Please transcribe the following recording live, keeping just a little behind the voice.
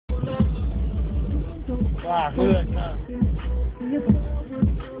เพื่อนนะ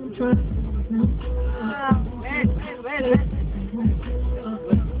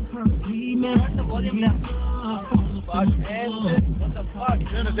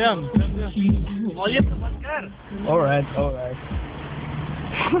Alright, alright.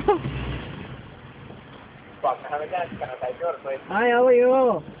 Hi, how are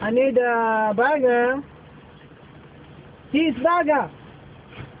you? I need a burger. Cheeseburger.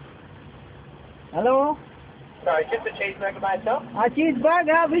 Hello? Sorry, just a cheeseburger by itself? A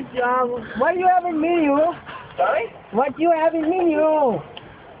cheeseburger with, what you have in menu? Sorry? What you have in menu?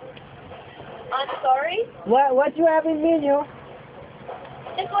 I'm sorry? What you have in menu?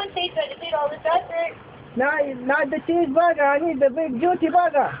 Just one cheeseburger, $2, drive through. No, not the cheeseburger, I need the big juicy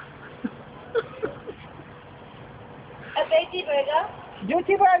burger. A veggie burger?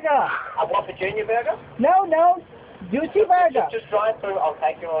 Juicy burger. A Whopper Junior burger? No, juicy burger. Just drive through, I'll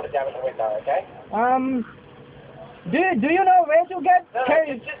take your order down at the window, okay? Do you know where to get No,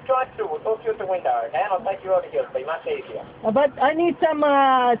 curry? just drive through, we'll talk to you at the window, okay? And I'll take your order here, it'll be much easier. But I need some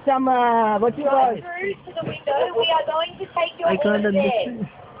what you call Drive through to the window. We are going to take your order there.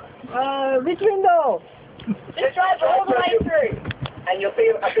 which window? Just drive all the way through. And you'll see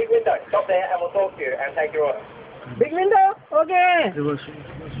a big window, stop there and we'll talk to you and take your order. Big window? Okay.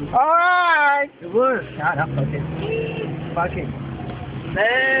 Alright. Reverse. Shut up, okay. Parking.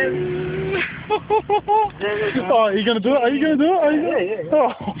 Oh, are you gonna do it? Are you gonna do it? Are you gonna... Yeah.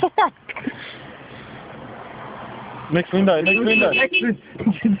 Oh. Next window, next window.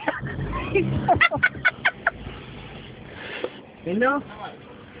 Window?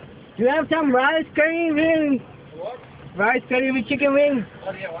 Do you have some rice curry wings? What? Rice curry with chicken wings?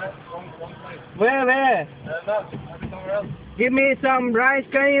 Oh yeah, one Where? no, I'll be somewhere else. Give me some rice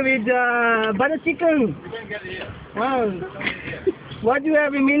curry with butter chicken. You can get it here. Wow. Get it here. What do you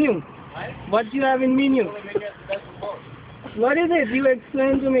have in menu? Right? What do you have in menu? Only make it the best of both. What is it? You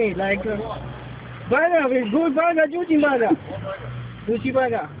explain to me. Like burger with good burger, juicy burger. What burger? Juicy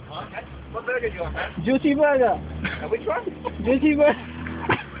burger. Okay. What burger do you want, man? Juicy burger. Which one? Juicy burger.